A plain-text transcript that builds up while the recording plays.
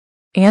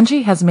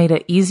Angie has made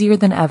it easier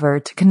than ever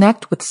to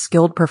connect with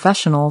skilled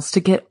professionals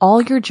to get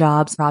all your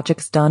jobs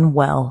projects done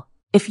well.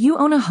 If you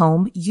own a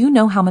home, you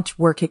know how much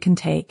work it can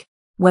take,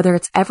 whether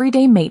it's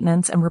everyday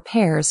maintenance and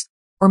repairs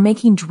or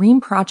making dream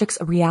projects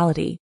a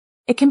reality.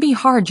 It can be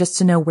hard just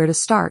to know where to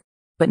start,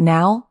 but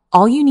now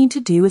all you need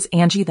to do is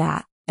Angie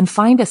that and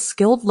find a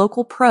skilled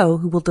local pro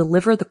who will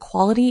deliver the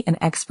quality and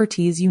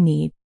expertise you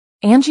need.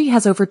 Angie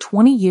has over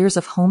 20 years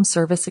of home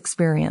service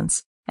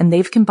experience, and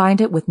they've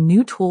combined it with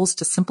new tools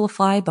to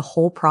simplify the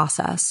whole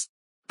process.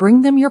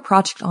 Bring them your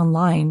project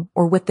online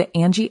or with the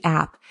Angie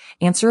app,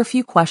 answer a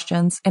few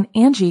questions, and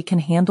Angie can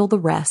handle the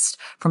rest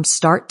from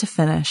start to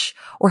finish,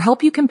 or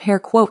help you compare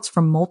quotes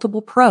from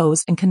multiple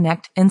pros and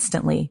connect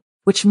instantly,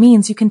 which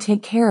means you can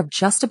take care of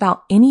just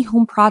about any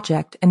home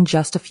project in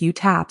just a few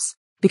taps.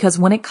 Because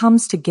when it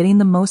comes to getting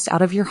the most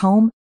out of your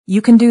home,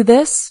 you can do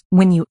this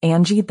when you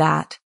Angie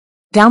that.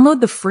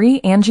 Download the free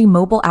Angie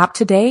mobile app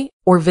today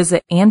or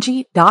visit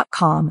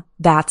Angie.com.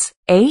 That's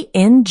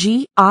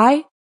ANGI.com.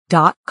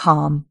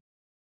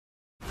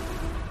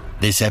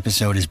 This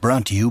episode is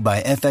brought to you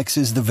by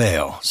FX's The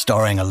Veil,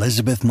 starring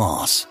Elizabeth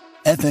Moss.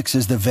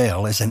 FX's The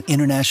Veil is an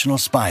international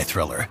spy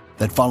thriller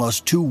that follows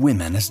two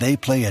women as they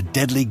play a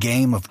deadly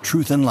game of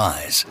truth and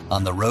lies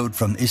on the road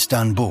from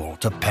Istanbul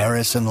to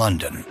Paris and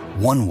London.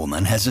 One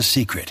woman has a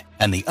secret,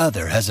 and the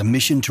other has a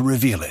mission to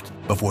reveal it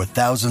before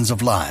thousands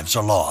of lives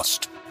are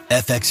lost.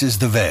 FX's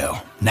The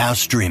Veil, now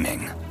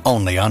streaming,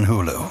 only on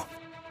Hulu.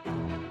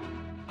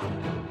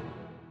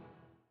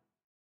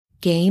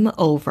 Game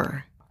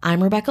over.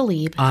 I'm Rebecca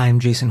Lieb. I'm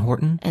Jason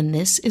Horton. And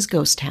this is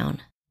Ghost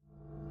Town.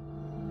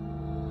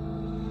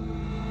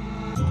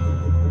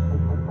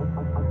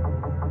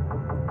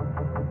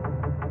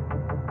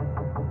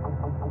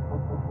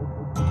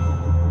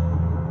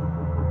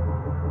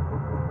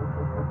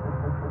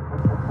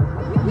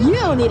 You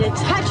don't need a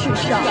Tetris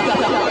shot.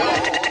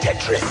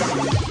 Tetris.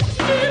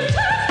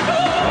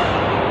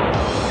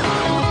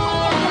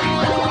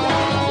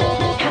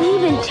 How do you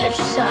even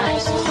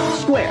Tetris-sized?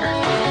 Square,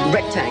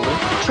 rectangle,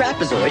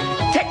 trapezoid,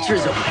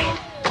 tetrazoid.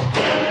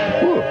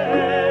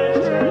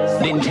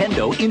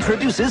 Nintendo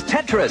introduces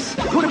Tetris.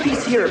 Put a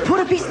piece here, put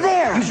a piece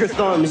there. Use your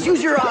thumbs,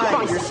 use your eyes.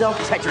 Find yourself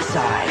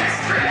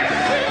Tetris-sized.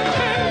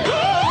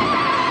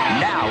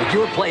 Now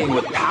you're playing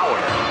with power.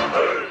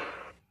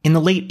 In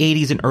the late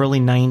 80s and early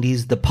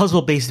 90s, the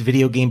puzzle-based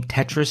video game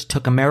Tetris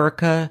took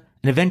America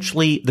and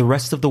eventually the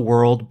rest of the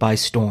world by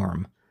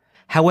storm.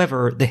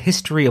 However, the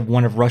history of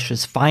one of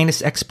Russia's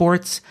finest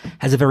exports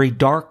has a very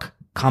dark,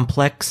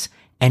 complex,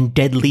 and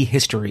deadly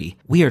history.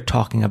 We are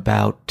talking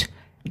about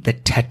the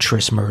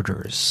Tetris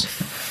murders.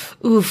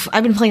 Oof,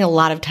 I've been playing a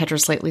lot of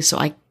Tetris lately, so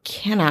I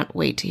cannot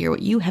wait to hear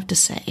what you have to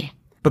say.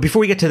 But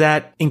before we get to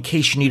that, in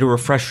case you need a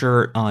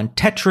refresher on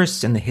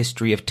Tetris and the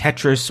history of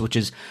Tetris, which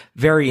is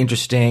very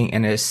interesting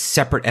and a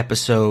separate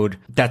episode,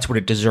 that's what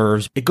it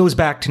deserves. It goes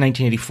back to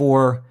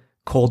 1984,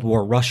 Cold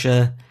War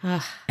Russia,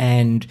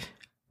 and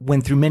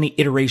went through many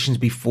iterations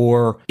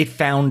before it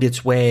found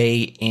its way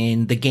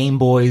in the Game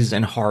Boys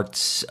and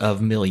hearts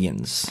of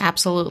millions.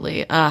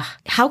 Absolutely.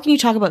 How can you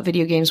talk about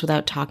video games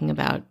without talking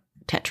about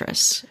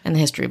Tetris and the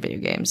history of video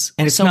games?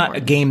 And it's so not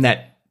important. a game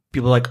that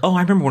people are like, oh,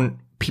 I remember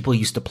when people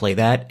used to play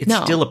that. It's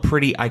still a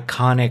pretty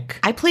iconic.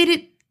 I played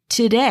it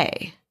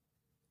today.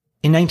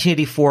 In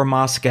 1984,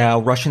 Moscow,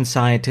 Russian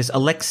scientist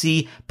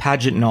Alexei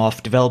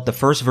Pajitnov developed the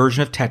first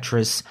version of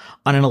Tetris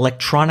on an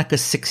Electronica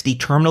 60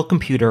 terminal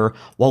computer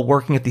while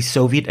working at the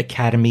Soviet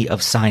Academy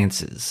of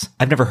Sciences.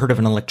 I've never heard of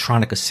an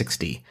Electronica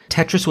 60.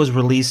 Tetris was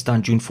released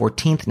on June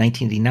 14th,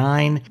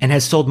 1989, and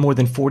has sold more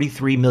than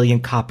 43 million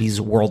copies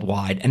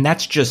worldwide. And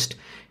that's just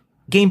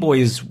Game Boy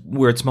is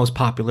where it's most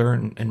popular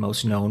and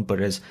most known,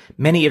 but as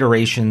many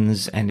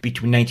iterations, and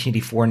between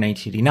 1984 and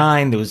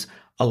 1989, there was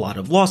a lot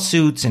of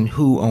lawsuits and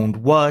who owned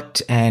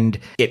what, and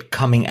it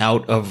coming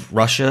out of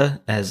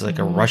Russia as like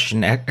a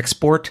Russian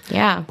export.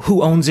 Yeah.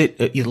 Who owns it?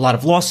 A lot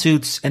of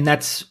lawsuits, and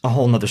that's a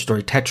whole nother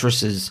story.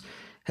 Tetris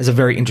has a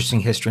very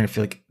interesting history, and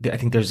I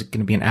think there's going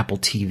to be an Apple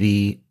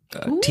TV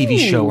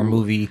show or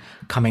movie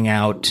coming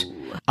out.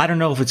 I don't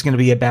know if it's going to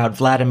be about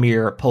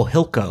Vladimir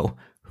Pohilko,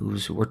 who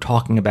we're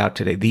talking about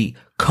today, the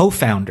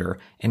co-founder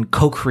and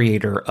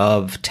co-creator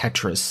of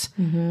Tetris.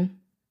 Mm-hmm.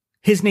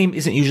 His name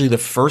isn't usually the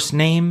first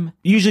name.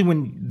 Usually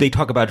when they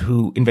talk about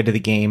who invented the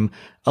game,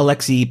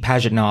 Alexei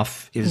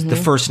Pajitnov is the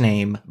first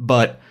name,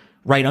 but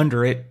right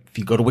under it, if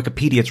you go to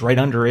Wikipedia, it's right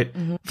under it.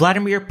 Mm-hmm.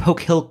 Vladimir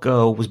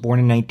Pohilko was born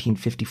in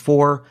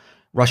 1954,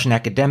 Russian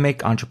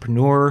academic,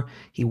 entrepreneur.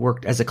 He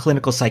worked as a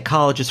clinical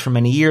psychologist for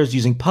many years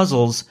using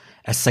puzzles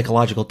as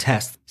psychological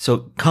tests. So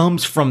it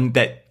comes from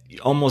that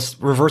almost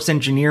reverse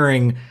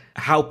engineering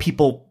how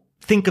people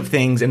think of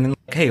things and then,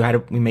 hey, how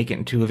do we make it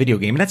into a video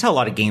game? And that's how a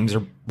lot of games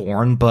are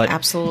born, but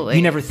absolutely,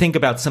 you never think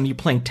about you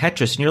playing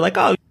Tetris and you're like,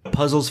 oh,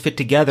 puzzles fit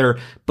together,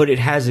 but it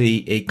has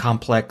a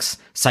complex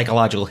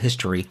psychological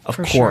history, of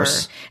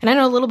course. Sure. And I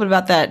know a little bit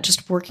about that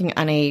just working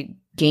on a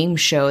game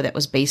show that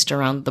was based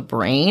around the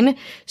brain.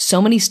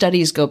 So many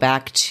studies go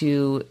back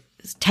to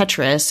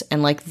Tetris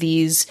and like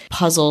these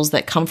puzzles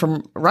that come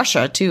from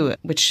Russia too,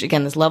 which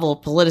again, this level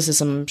of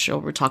politicism, I'm sure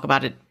we'll talk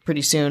about it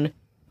pretty soon.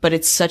 But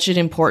it's such an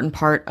important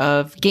part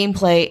of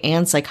gameplay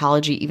and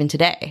psychology even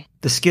today.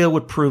 The skill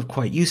would prove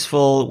quite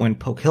useful when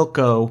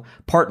Pokhilko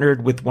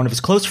partnered with one of his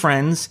close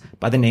friends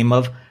by the name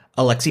of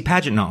Alexei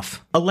Pajitnov.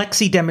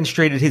 Alexei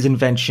demonstrated his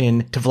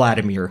invention to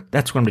Vladimir.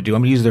 That's what I'm going to do.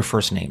 I'm going to use their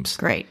first names.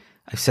 Great.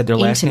 I've said their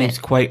last names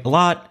quite a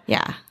lot.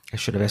 Yeah. I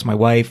should have asked my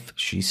wife.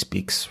 She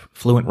speaks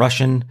fluent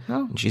Russian.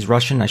 Oh. And she's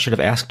Russian. I should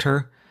have asked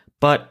her.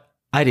 But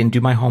I didn't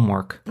do my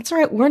homework. That's all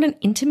right. We're on an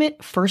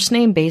intimate first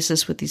name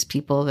basis with these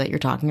people that you're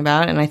talking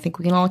about, and I think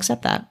we can all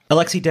accept that.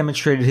 Alexei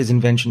demonstrated his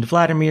invention to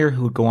Vladimir,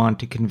 who would go on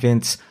to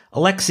convince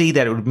Alexei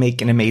that it would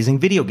make an amazing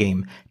video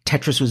game.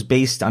 Tetris was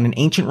based on an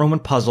ancient Roman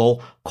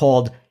puzzle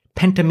called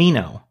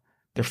Pentamino.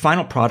 Their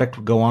final product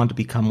would go on to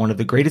become one of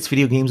the greatest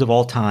video games of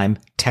all time,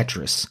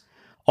 Tetris.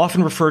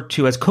 Often referred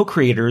to as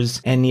co-creators,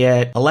 and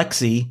yet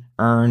Alexei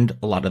earned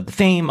a lot of the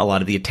fame, a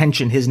lot of the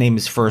attention. His name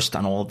is first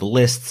on all of the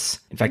lists.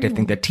 In fact, I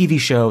think that TV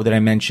show that I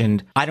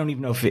mentioned, I don't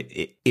even know if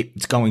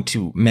it's going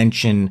to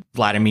mention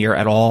Vladimir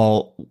at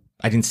all.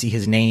 I didn't see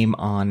his name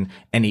on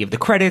any of the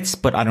credits,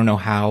 but I don't know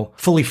how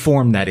fully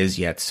formed that is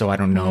yet. So I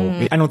don't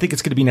know. I don't think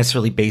it's going to be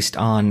necessarily based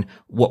on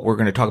what we're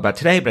going to talk about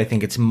today, but I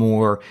think it's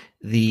more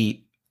the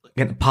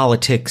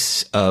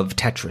politics of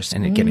Tetris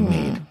and it getting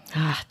made.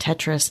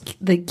 Tetris,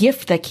 the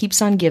gift that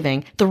keeps on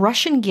giving, the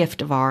Russian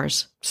gift of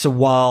ours. So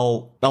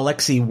while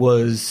Alexei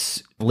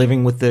was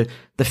living with the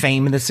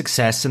fame and the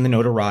success and the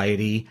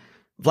notoriety,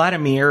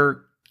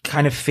 Vladimir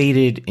kind of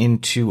faded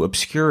into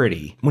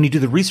obscurity. When you do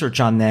the research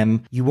on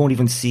them, you won't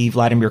even see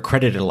Vladimir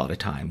credited a lot of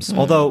times,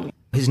 although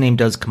his name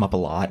does come up a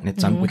lot and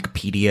it's on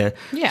Wikipedia.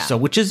 Yeah. So,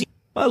 which is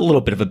a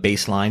little bit of a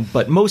baseline,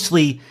 but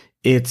mostly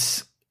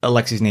it's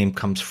Alexei's name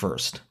comes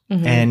first.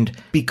 And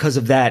because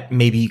of that,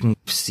 maybe you can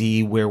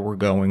see where we're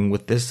going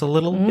with this a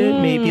little bit,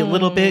 maybe a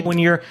little bit. When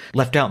you're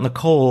left out in the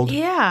cold,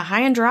 Yeah,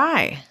 high and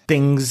dry.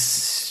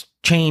 things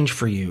change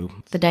for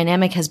you. The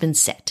dynamic has been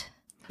set.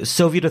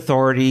 Soviet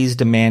authorities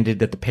demanded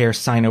that the pair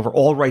sign over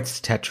all rights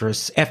to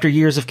Tetris. After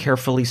years of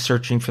carefully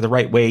searching for the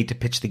right way to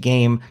pitch the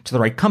game to the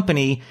right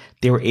company,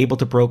 they were able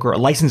to broker a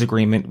license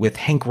agreement with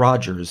Hank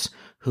Rogers,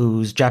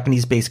 whose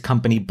Japanese-based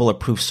company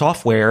Bulletproof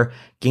Software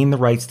gained the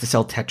rights to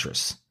sell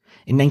Tetris.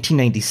 In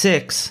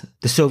 1996,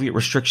 the Soviet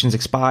restrictions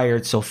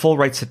expired, so full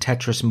rights to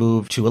Tetris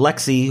moved to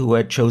Alexei, who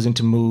had chosen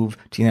to move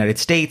to the United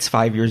States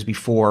 5 years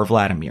before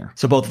Vladimir.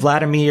 So both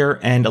Vladimir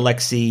and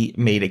Alexei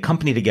made a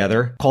company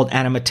together called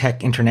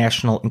Animatech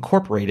International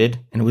Incorporated,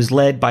 and it was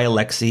led by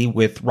Alexei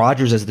with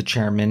Rogers as the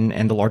chairman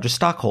and the largest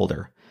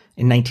stockholder.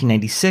 In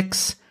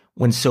 1996,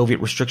 when Soviet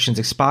restrictions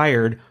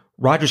expired,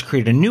 Rogers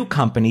created a new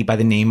company by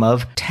the name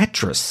of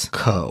Tetris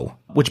Co.,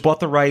 which bought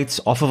the rights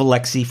off of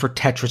Alexei for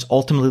Tetris,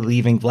 ultimately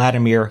leaving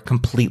Vladimir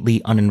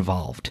completely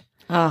uninvolved.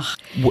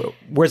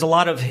 Whereas a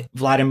lot of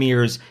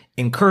Vladimir's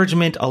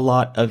encouragement, a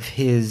lot of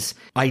his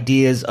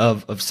ideas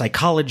of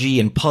psychology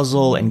and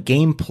puzzle and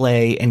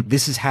gameplay, and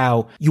this is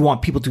how you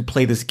want people to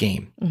play this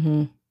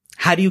game.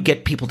 How do you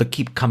get people to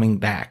keep coming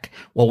back?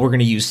 Well, we're going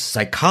to use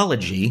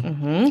psychology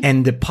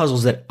and the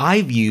puzzles that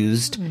I've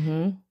used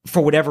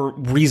for whatever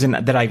reason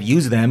that I've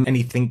used them,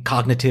 anything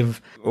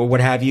cognitive or what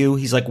have you.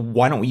 He's like,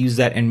 why don't we use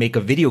that and make a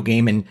video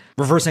game and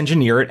reverse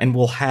engineer it and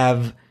we'll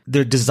have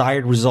the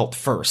desired result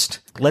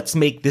first. Let's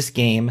make this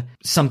game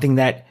something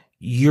that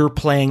you're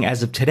playing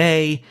as of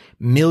today.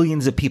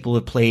 Millions of people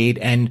have played.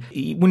 And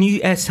when you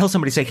tell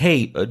somebody, say,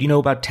 hey, do you know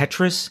about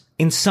Tetris?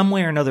 In some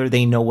way or another,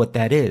 they know what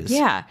that is.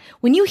 Yeah.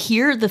 When you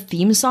hear the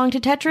theme song to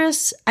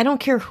Tetris, I don't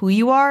care who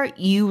you are,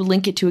 you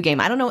link it to a game.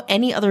 I don't know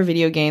any other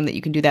video game that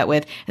you can do that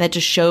with. And that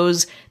just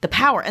shows the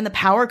power. And the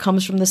power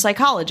comes from the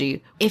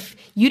psychology. If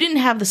you didn't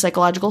have the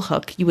psychological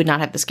hook, you would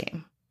not have this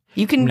game.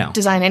 You can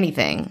design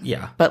anything.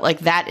 Yeah. But like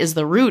that is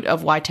the root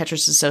of why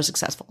Tetris is so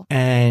successful.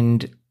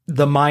 And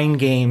the mind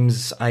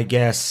games, I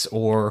guess,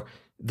 or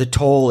the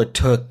toll it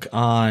took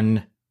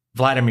on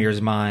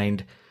Vladimir's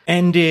mind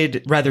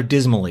ended rather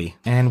dismally.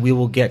 And we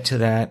will get to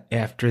that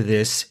after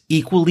this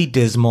equally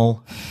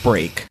dismal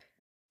break.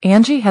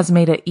 Angie has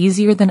made it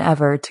easier than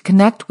ever to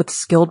connect with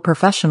skilled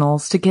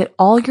professionals to get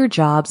all your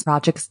jobs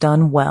projects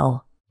done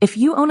well. If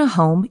you own a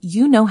home,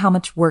 you know how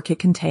much work it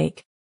can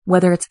take,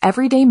 whether it's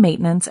everyday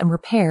maintenance and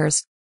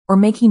repairs or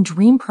making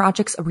dream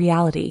projects a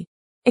reality.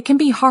 It can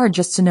be hard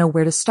just to know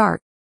where to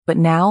start. But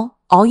now,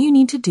 all you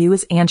need to do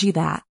is Angie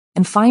that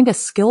and find a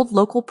skilled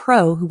local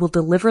pro who will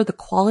deliver the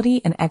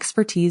quality and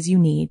expertise you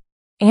need.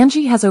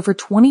 Angie has over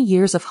 20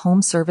 years of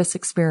home service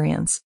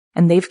experience,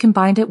 and they've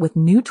combined it with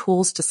new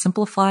tools to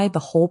simplify the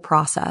whole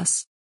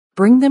process.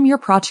 Bring them your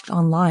project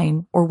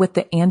online or with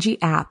the Angie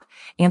app,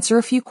 answer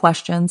a few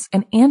questions,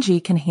 and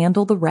Angie can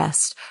handle the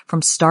rest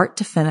from start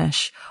to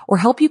finish or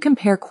help you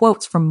compare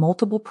quotes from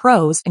multiple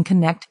pros and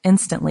connect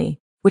instantly,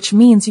 which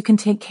means you can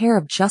take care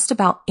of just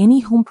about any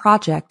home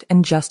project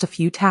in just a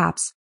few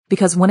taps.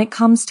 Because when it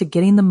comes to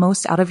getting the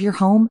most out of your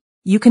home,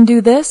 you can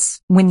do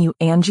this when you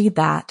Angie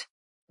that.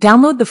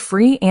 Download the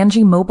free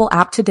Angie mobile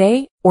app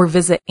today or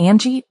visit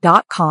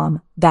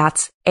Angie.com.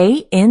 That's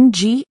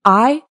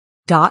ANGI.com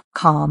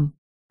TrueCrimeFanatic.com.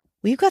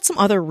 We've got some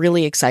other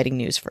really exciting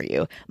news for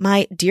you.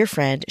 My dear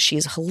friend,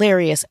 she's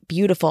hilarious,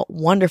 beautiful,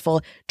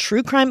 wonderful,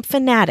 true crime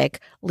fanatic,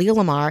 Leah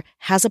Lamar,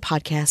 has a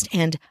podcast,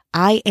 and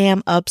I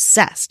am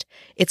obsessed.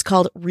 It's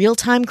called Real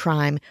Time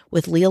Crime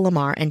with Leah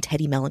Lamar and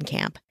Teddy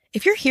Mellencamp.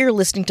 If you're here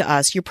listening to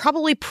us, you're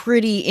probably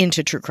pretty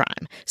into true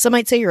crime. Some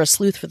might say you're a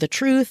sleuth for the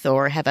truth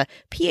or have a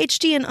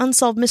PhD in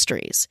unsolved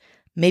mysteries.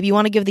 Maybe you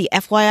want to give the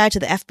FYI to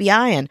the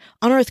FBI and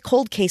unearth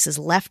cold cases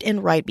left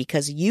and right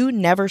because you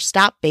never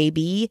stop,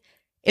 baby.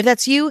 If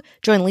that's you,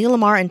 join Leah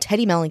Lamar and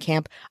Teddy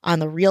Mellencamp on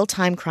the Real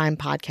Time Crime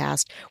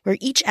podcast, where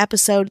each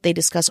episode they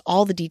discuss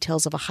all the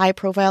details of a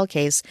high-profile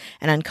case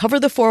and uncover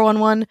the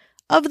 411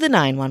 of the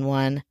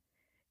 911.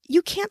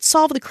 You can't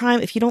solve the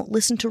crime if you don't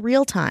listen to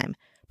Real Time.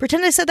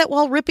 Pretend I said that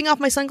while ripping off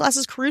my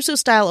sunglasses Caruso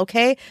style,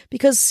 okay?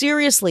 Because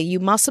seriously, you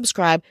must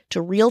subscribe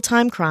to Real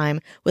Time Crime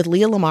with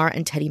Leah Lamar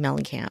and Teddy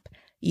Mellencamp.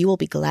 You will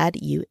be glad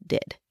you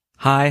did.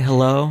 Hi,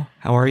 hello.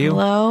 How are you?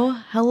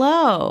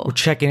 Hello. We're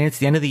checking in. It's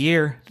the end of the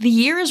year. The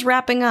year is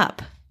wrapping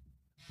up.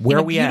 Where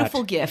are we at?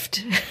 Beautiful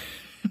gift.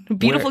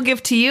 Beautiful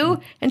gift to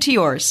you and to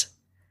yours.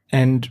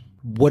 And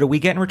what do we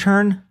get in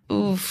return?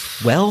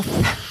 Oof. Wealth.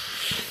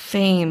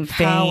 Fame,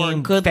 power,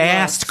 good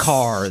fast looks.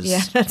 cars.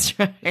 Yeah, that's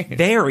right.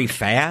 Very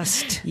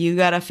fast. You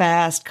got a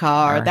fast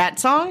car. Right. That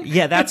song?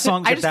 Yeah, that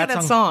song. I just got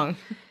that song.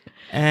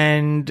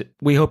 And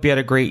we hope you had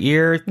a great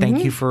year.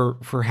 Thank you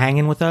for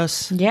hanging with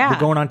us. Yeah. We're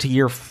going on to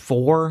year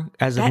 4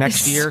 as of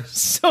next year.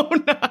 So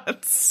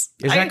nuts.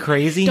 Is that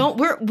crazy? We don't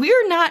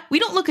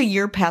look a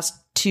year past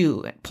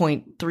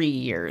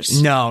 2.3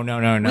 years. No.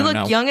 We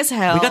look young as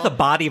hell. We got the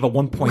body of a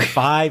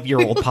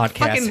 1.5-year-old podcast.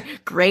 Fucking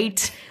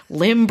great,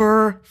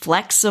 limber,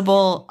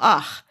 flexible.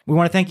 We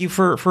want to thank you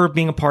for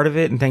being a part of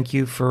it, and thank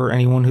you for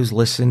anyone who's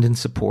listened and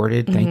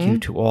supported. Thank you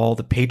to all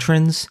the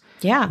patrons.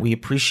 Yeah. We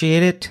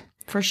appreciate it.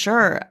 For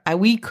sure.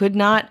 We could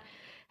not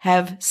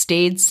have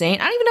stayed sane.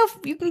 I don't even know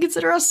if you can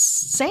consider us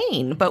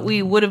sane, but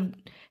we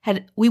wouldn't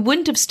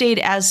have stayed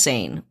as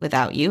sane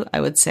without you,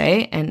 I would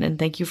say. And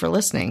thank you for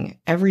listening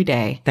every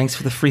day. Thanks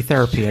for the free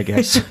therapy, I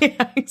guess.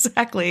 Yeah,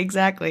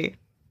 exactly.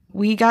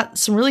 We got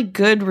some really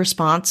good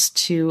response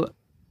to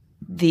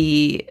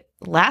the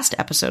last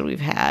episode we've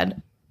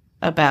had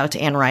about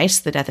Anne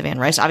Rice, the death of Anne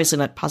Rice. Obviously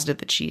not positive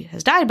that she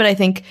has died, but I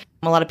think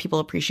a lot of people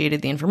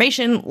appreciated the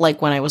information.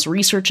 Like when I was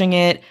researching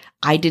it,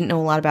 I didn't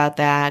know a lot about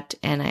that,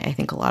 and I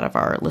think a lot of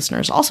our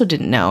listeners also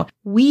didn't know.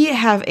 We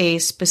have a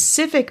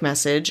specific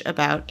message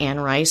about Anne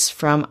Rice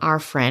from our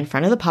friend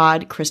of the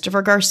pod,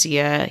 Christopher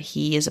Garcia.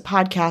 He is a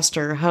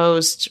podcaster,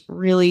 host,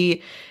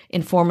 really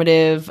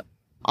informative,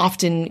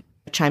 often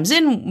chimes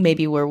in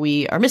maybe where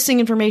we are missing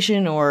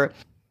information or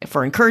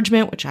for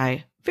encouragement, which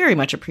I very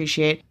much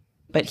appreciate.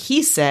 But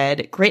he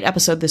said, great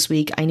episode this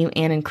week. I knew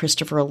Anne and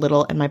Christopher a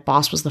little, and my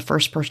boss was the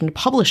first person to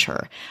publish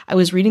her. I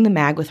was reading the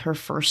mag with her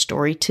first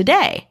story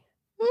today.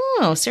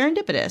 Oh,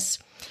 serendipitous.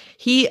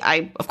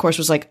 I, of course,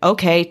 was like,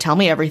 okay, tell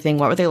me everything.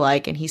 What were they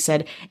like? And he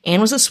said,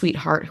 Anne was a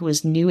sweetheart who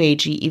was new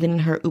agey even in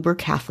her uber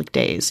Catholic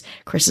days.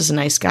 Chris is a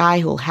nice guy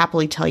who will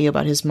happily tell you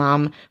about his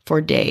mom for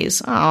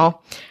days.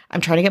 Oh,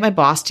 I'm trying to get my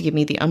boss to give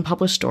me the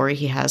unpublished story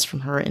he has from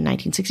her in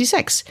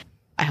 1966.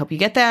 I hope you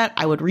get that.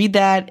 I would read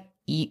that.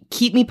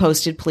 Keep me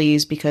posted,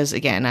 please, because,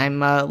 again,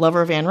 I'm a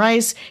lover of Anne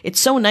Rice.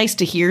 It's so nice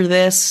to hear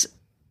this.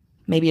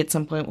 Maybe at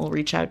some point we'll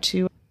reach out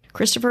to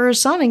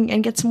Christopher's son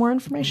and get some more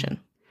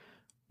information.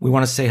 We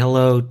want to say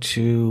hello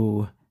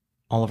to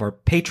all of our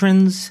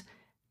patrons.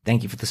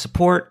 Thank you for the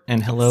support,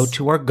 and hello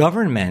to our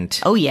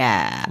government. Oh,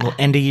 yeah. A little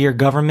end-of-year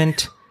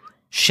government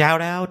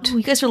shout out. Ooh,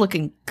 you guys are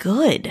looking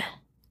good.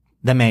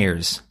 The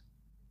mayors.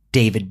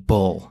 David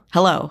Bull.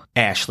 Hello.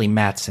 Ashley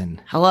Matson.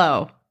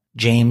 Hello.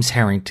 James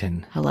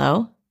Harrington.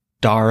 Hello.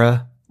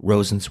 Dara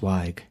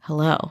Rosenzweig.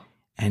 Hello.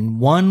 And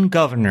one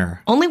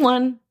governor. Only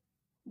one.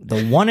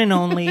 The one and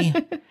only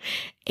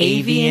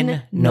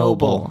Avian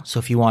Noble. So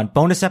if you want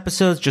bonus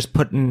episodes, just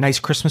put a nice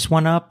Christmas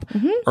one up.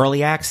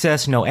 Early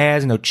access, no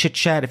ads, no chit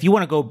chat. If you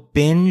want to go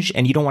binge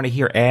and you don't want to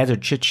hear ads or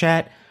chit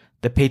chat,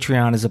 the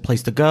Patreon is a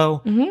place to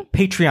go.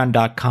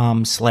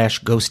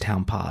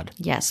 Patreon.com/GhostTownPod.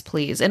 Yes,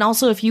 please. And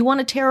also, if you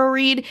want a tarot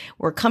read,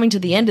 we're coming to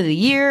the end of the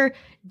year.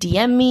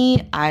 DM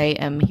me. I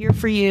am here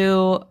for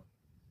you.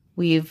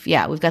 We've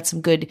got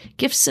some good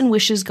gifts and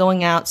wishes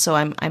going out. So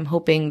I'm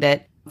hoping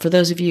that for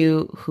those of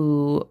you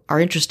who are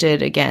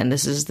interested, again,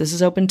 this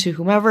is open to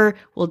whomever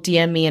will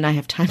DM me and I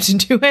have time to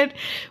do it.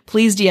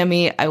 Please DM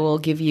me. I will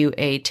give you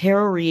a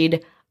tarot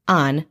read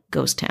on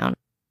Ghost Town.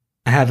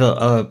 I have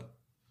a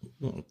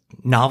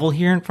novel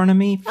here in front of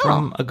me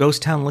from a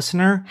Ghost Town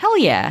listener. Hell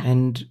yeah.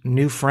 And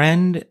new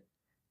friend,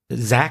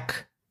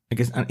 Zach. I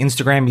guess on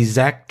Instagram, he's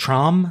Zach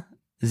Traum,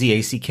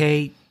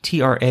 ZACKTRAUM.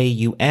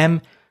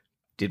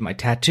 Did my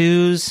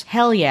tattoos.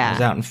 Hell yeah. I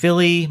was out in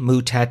Philly,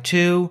 Moo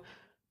Tattoo.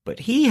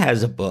 But he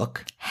has a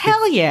book.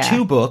 Hell yeah.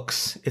 2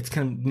 books. It's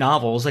kind of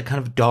novels, like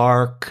kind of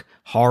dark,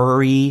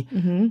 horror-y.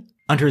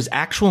 Under his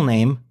actual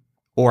name,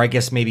 or I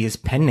guess maybe his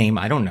pen name.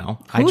 I don't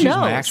know. I choose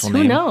my actual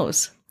name. Who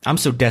knows? I'm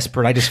so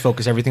desperate. I just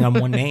focus everything on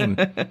one name.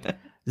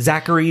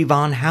 Zachary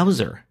von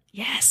Hauser.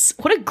 Yes.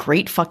 What a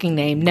great fucking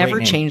name. Never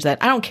name. change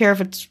that. I don't care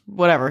if it's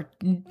whatever.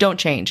 Don't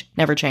change.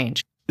 Never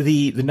change.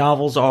 The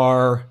novels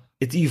are,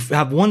 you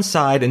have one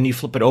side and you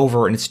flip it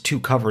over and it's two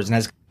covers and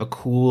has a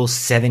cool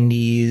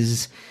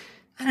 70s,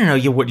 I don't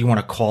know what you want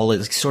to call it,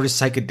 it's sort of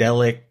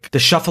psychedelic. The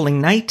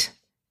Shuffling Night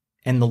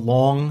and The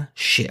Long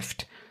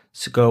Shift.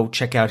 So go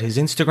check out his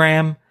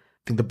Instagram. I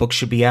think the book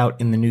should be out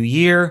in the new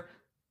year.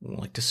 We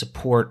like to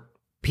support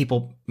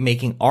people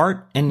making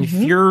art. And if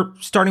you're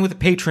starting with the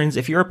patrons,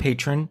 if you're a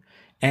patron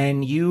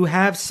and you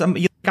have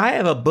I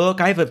have a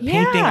book, I have a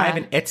painting, I have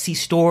an Etsy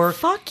store.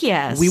 Fuck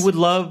yes. We would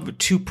love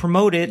to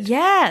promote it.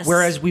 Yes.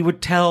 Whereas we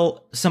would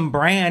tell some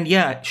brand,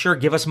 yeah, sure,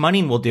 give us money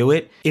and we'll do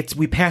it.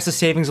 We pass the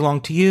savings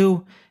along to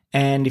you.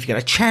 And if you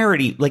got a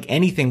charity, like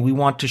anything, we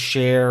want to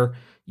share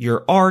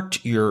your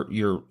art, your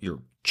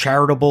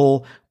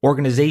charitable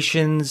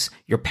organizations,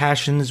 your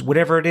passions,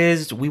 whatever it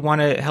is. We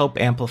want to help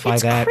amplify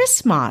that. It's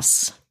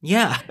Christmas.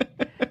 Yeah.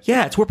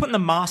 Yeah. We're putting the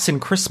moss in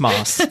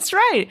Christmas. That's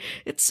right.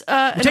 It's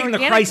we're taking the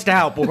Christ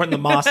out, but we're putting the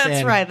moss in.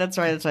 That's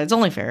right. It's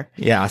only fair.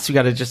 Yeah. So you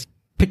got to just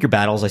pick your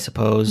battles, I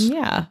suppose.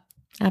 Yeah,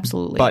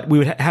 absolutely. But we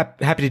would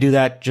happy to do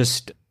that.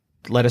 Just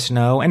let us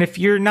know. And if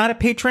you're not a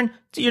patron,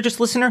 you're just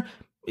a listener,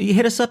 you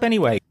hit us up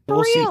anyway.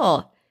 For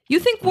real. You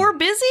think we're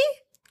busy?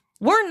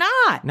 We're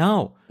not.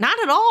 No. Not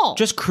at all.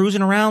 Just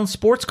cruising around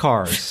sports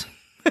cars.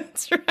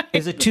 That's right.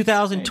 Is a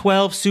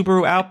 2012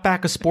 Subaru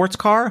Outback a sports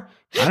car?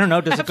 I don't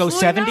know. Does it go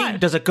 70? not.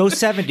 Does it go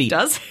 70?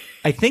 Does?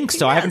 I think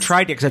so. I haven't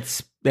tried it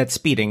because that's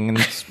speeding and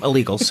it's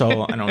illegal,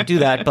 so I don't do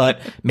that. But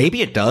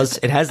maybe it does.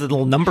 It has the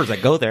little numbers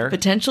that go there.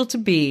 Potential to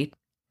be.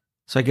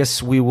 So I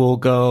guess we will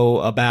go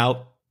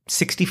about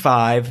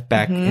 65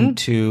 back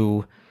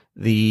into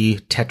the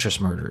Tetris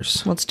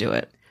murders. Let's do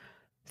it.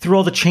 Through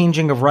all the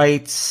changing of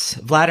rights,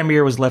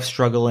 Vladimir was left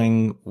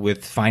struggling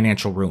with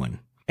financial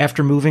ruin.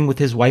 After moving with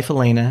his wife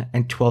Elena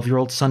and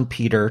 12-year-old son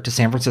Peter to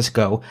San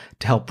Francisco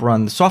to help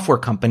run the software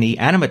company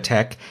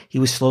Animatech, he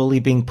was slowly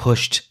being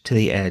pushed to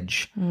the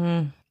edge.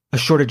 A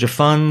shortage of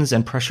funds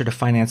and pressure to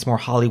finance more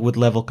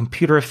Hollywood-level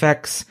computer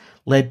effects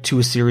led to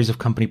a series of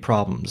company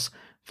problems.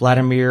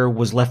 Vladimir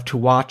was left to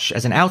watch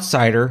as an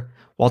outsider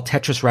while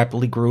Tetris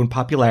rapidly grew in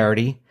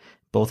popularity.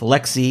 Both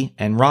Alexei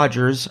and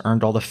Rogers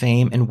earned all the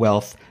fame and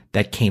wealth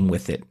that came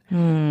with it.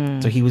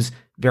 So he was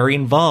very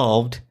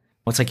involved.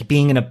 It's like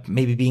being in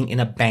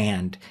a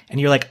band, and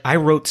you're like, I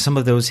wrote some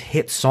of those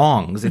hit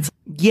songs. It's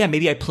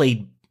maybe I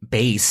played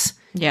bass,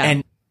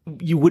 and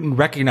you wouldn't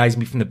recognize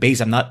me from the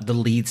bass. I'm not the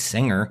lead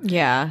singer,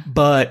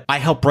 but I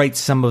helped write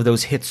some of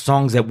those hit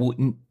songs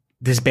that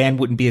this band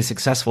wouldn't be as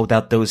successful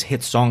without those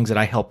hit songs that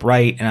I helped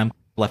write, and I'm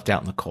left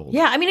out in the cold.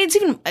 Yeah, I mean, it's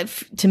even,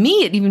 to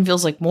me, it even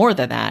feels like more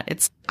than that.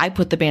 It's, I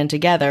put the band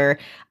together,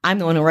 I'm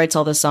the one who writes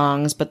all the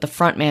songs, but the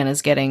front man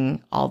is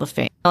getting all the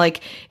fame.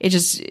 Like, it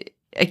just,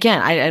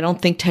 again, I don't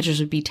think Tetris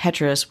would be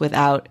Tetris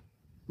without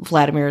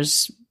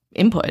Vladimir's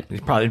input.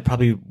 It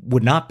probably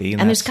would not be.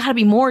 And there's got to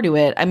be more to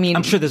it. I mean,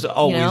 I'm sure there's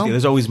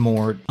always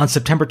more. On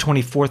September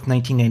 24th,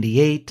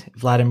 1998,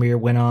 Vladimir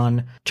went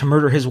on to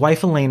murder his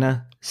wife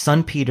Elena,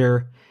 son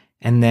Peter,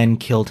 and then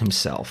killed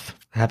himself.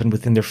 It happened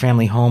within their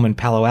family home in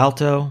Palo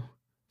Alto.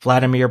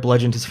 Vladimir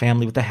bludgeoned his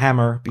family with a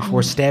hammer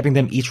before stabbing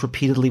them each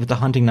repeatedly with a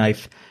hunting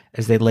knife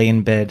as they lay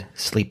in bed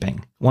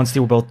sleeping. Once they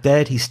were both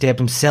dead, he stabbed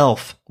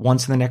himself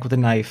once in the neck with a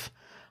knife,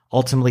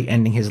 ultimately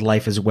ending his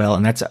life as well.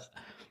 And that's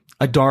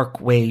a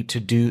dark way to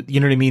do. You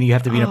know what I mean? You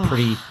have to be in a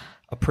pretty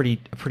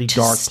dark place.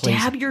 To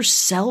stab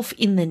yourself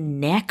in the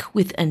neck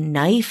with a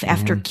knife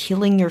after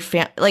killing your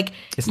family, like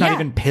it's not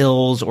even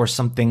pills or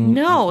something.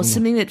 No,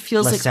 something that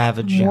feels less like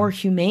savage, more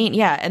humane.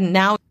 Yeah, and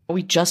now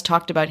we just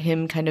talked about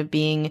him kind of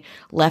being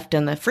left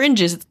on the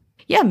fringes.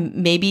 Yeah,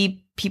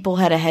 maybe people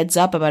had a heads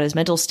up about his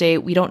mental state.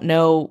 We don't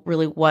know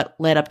really what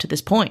led up to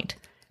this point.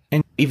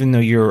 And even though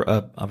you're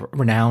a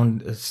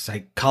renowned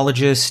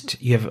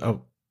psychologist, you have a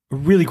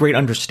really great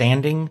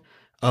understanding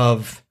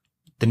of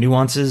the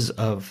nuances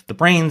of the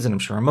brains and I'm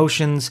sure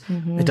emotions.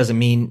 It doesn't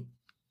mean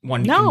you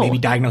can maybe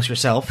diagnose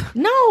yourself.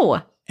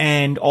 No.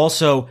 And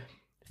also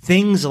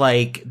things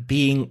like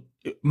being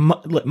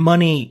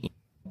money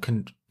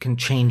can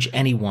change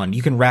anyone.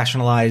 You can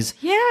rationalize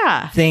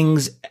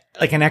things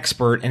like an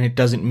expert, and it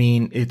doesn't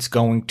mean it's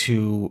going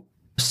to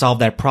solve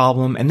that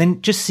problem. And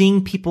then just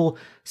seeing people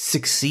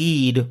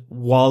succeed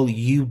while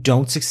you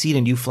don't succeed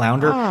and you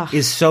flounder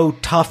is so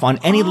tough on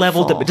any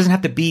level. That it doesn't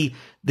have to be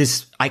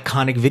this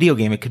iconic video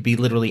game. It could be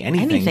literally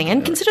anything.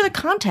 And consider the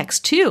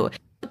context too.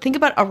 Think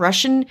about a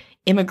Russian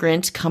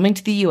immigrant coming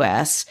to the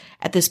US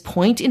at this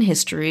point in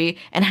history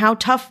and how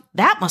tough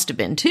that must have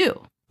been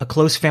too. A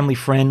close family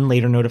friend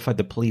later notified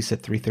the police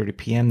at 3:30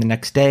 p.m. the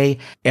next day.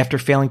 After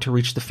failing to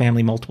reach the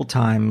family multiple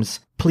times,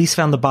 police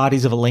found the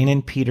bodies of Elena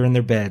and Peter in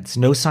their beds.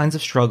 No signs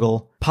of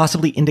struggle,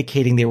 possibly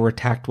indicating they were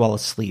attacked while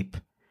asleep.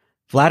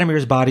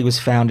 Vladimir's body was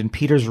found in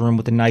Peter's room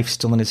with a knife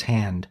still in his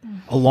hand.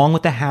 Along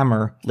with the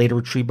hammer, later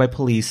retrieved by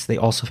police, they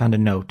also found a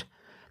note.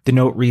 The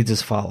note reads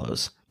as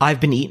follows. I've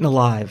been eaten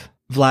alive.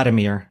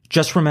 Vladimir,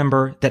 just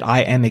remember that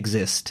I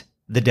exist.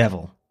 The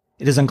devil.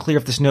 It is unclear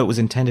if this note was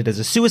intended as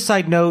a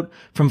suicide note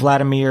from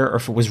Vladimir or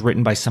if it was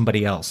written by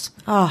somebody else.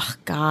 Oh,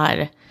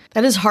 God.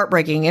 That is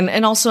heartbreaking.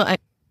 And also,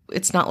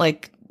 it's not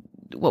like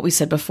what we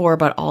said before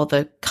about all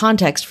the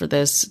context for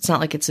this. It's not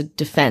like it's a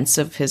defense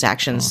of his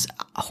actions.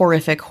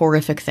 Horrific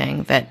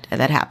thing that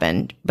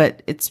happened.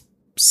 But it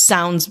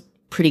sounds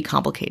pretty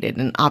complicated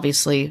and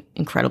obviously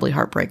incredibly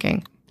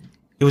heartbreaking.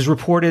 It was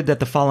reported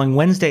that the following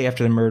Wednesday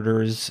after the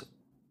murders,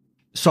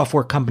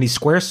 software company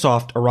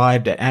Squaresoft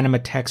arrived at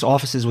Animatech's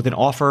offices with an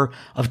offer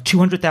of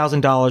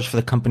 $200,000 for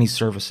the company's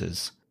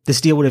services. This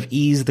deal would have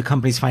eased the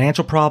company's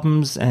financial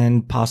problems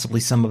and possibly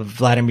some of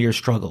Vladimir's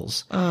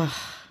struggles. Ugh.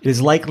 It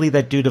is likely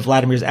that due to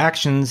Vladimir's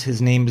actions,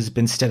 his name has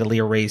been steadily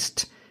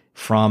erased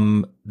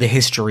from the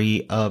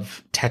history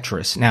of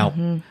Tetris.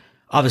 Now,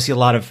 obviously a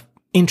lot of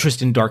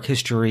interest in dark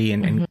history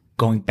and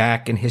going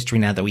back in history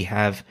now that we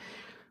have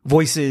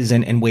voices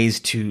and ways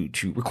to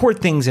record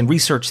things and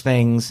research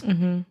things.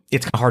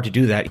 It's hard to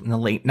do that. In the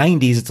late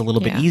 90s, it's a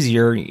little bit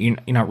easier. You're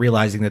not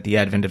realizing that the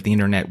advent of the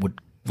internet would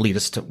lead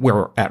us to where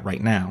we're at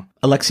right now.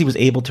 Alexei was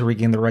able to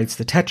regain the rights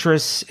to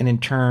Tetris and in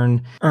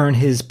turn earn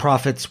his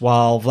profits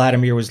while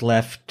Vladimir was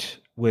left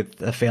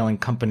with a failing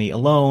company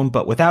alone.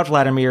 But without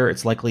Vladimir,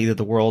 it's likely that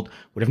the world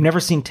would have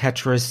never seen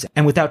Tetris.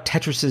 And without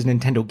Tetris's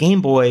Nintendo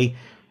Game Boy,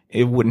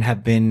 it wouldn't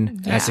have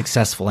been as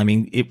successful. I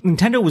mean,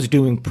 Nintendo was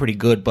doing pretty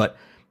good, but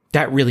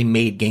that really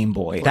made Game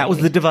Boy. Right. That was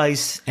the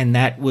device, and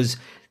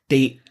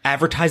they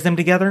advertised them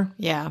together.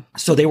 Yeah.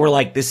 So they were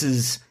like, this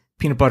is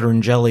peanut butter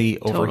and jelly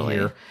over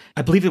here.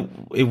 I believe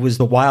it was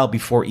the while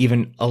before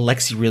even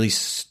Alexei really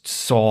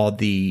saw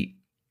the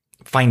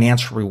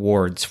financial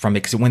rewards from it,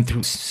 because it went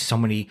through so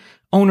many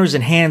owners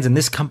and hands, and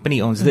this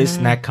company owns this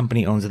and that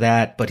company owns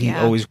that, but he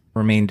always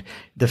remained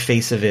the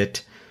face of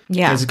it.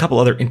 Yeah. There's a couple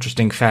other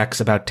interesting facts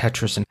about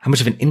Tetris and how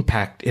much of an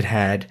impact it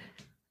had.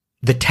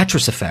 The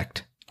Tetris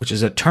effect, which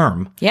is a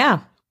term.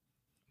 Yeah.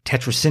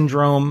 Tetris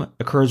syndrome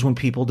occurs when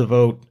people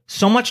devote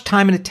so much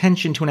time and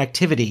attention to an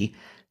activity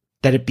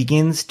that it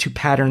begins to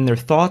pattern their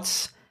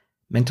thoughts,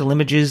 mental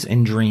images,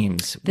 and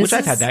dreams. Which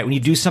I've had that. When you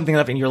do something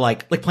and you're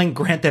like playing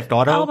Grand Theft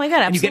Auto. Oh my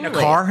God, absolutely. And you get in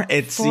a car.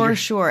 It's for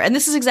sure. And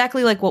this is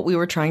exactly like what we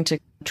were trying to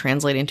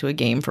translate into a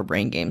game for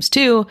Brain Games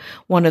too.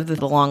 One of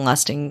the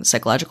long-lasting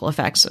psychological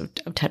effects of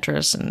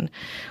Tetris. And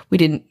we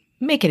didn't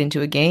make it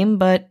into a game,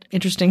 but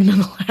interesting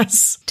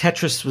nonetheless.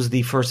 Tetris was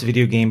the first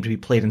video game to be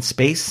played in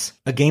space.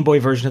 A Game Boy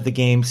version of the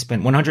game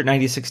spent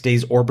 196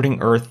 days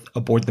orbiting Earth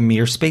aboard the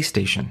Mir space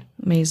station.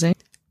 Amazing.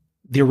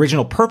 The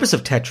original purpose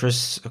of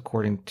Tetris,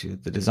 according to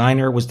the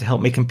designer, was to help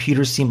make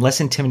computers seem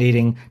less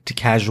intimidating to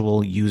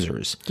casual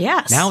users.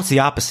 Yes. Now it's the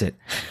opposite.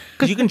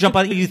 Because you can jump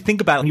out, you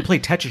think about it, when you play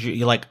Tetris,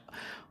 you're like,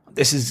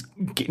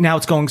 now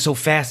it's going so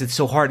fast, it's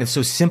so hard, and it's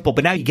so simple.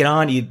 But now you get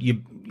on,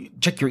 you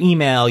check your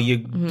email, you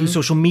do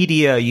social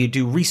media, you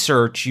do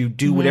research, you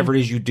do whatever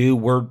it is you do,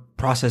 word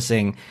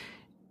processing.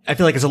 I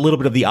feel like it's a little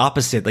bit of the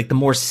opposite. Like the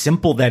more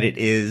simple that it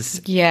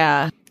is.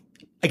 Yeah.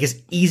 I guess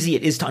easy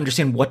it is to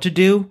understand what to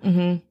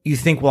do. You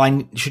think, well,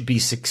 I should be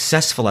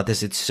successful at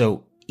this. It's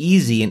so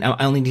easy. And I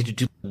only need to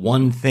do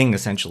one thing,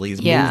 essentially,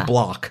 is move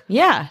block.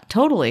 Yeah,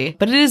 totally.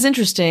 But it is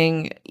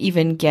interesting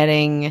even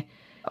getting,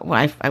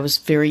 when I was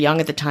very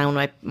young at the time,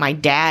 when my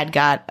dad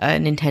got a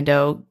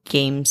Nintendo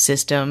game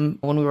system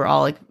when we were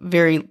all like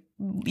very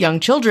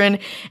young children,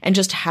 and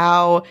just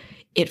how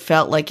it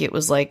felt like it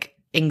was like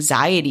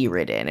anxiety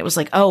ridden. It was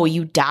like, oh,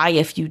 you die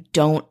if you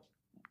don't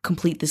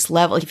complete this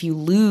level, if you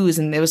lose,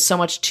 and there was so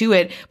much to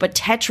it. But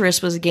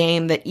Tetris was a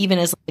game that even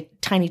as like a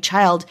tiny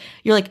child,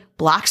 you're like,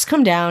 blocks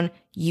come down,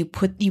 you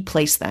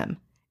place them,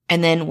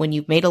 and then when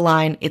you've made a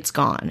line, it's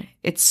gone.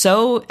 It's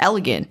so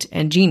elegant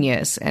and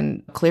genius,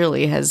 and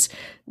clearly has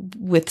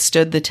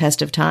withstood the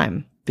test of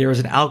time. There is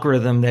an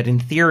algorithm that in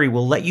theory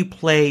will let you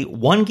play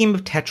one game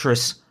of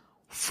Tetris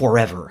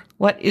forever.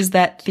 What is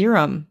that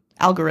theorem?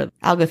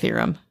 Algo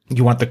theorem.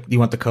 You want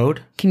the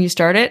code? Can you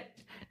start it?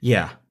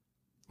 Yeah.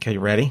 Okay, you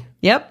ready?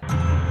 Yep.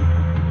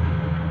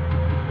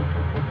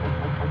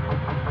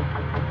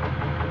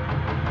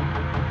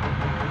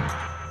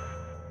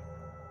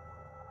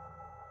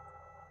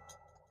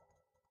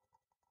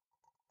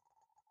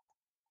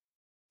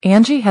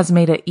 Angie has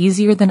made it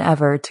easier than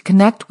ever to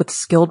connect with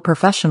skilled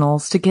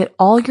professionals to get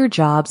all your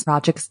jobs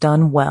projects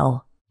done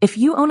well. If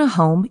you own a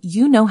home,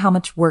 you know how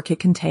much work it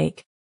can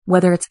take,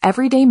 whether it's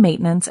everyday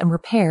maintenance and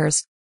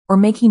repairs or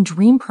making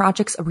dream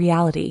projects a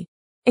reality.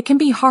 It can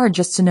be hard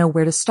just to know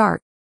where to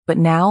start, but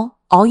now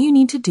all you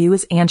need to do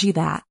is Angie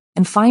that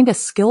and find a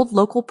skilled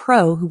local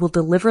pro who will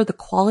deliver the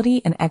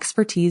quality and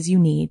expertise you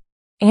need.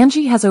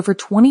 Angie has over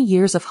 20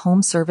 years of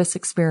home service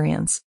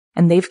experience,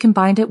 and they've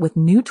combined it with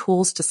new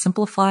tools to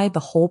simplify the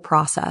whole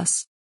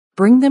process.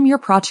 Bring them your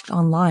project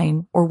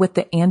online or with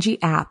the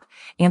Angie app,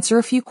 answer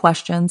a few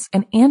questions,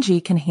 and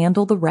Angie can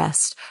handle the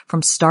rest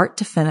from start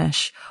to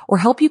finish, or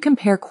help you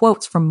compare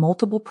quotes from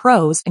multiple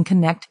pros and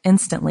connect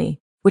instantly,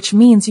 which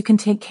means you can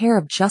take care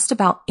of just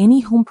about any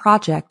home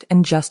project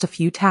in just a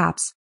few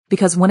taps.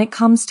 Because when it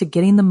comes to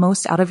getting the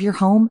most out of your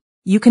home,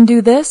 you can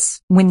do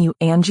this when you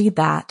Angie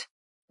that.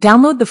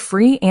 Download the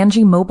free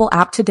Angie mobile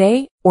app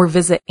today or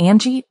visit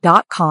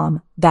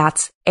Angie.com.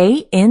 That's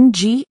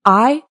ANGI.com.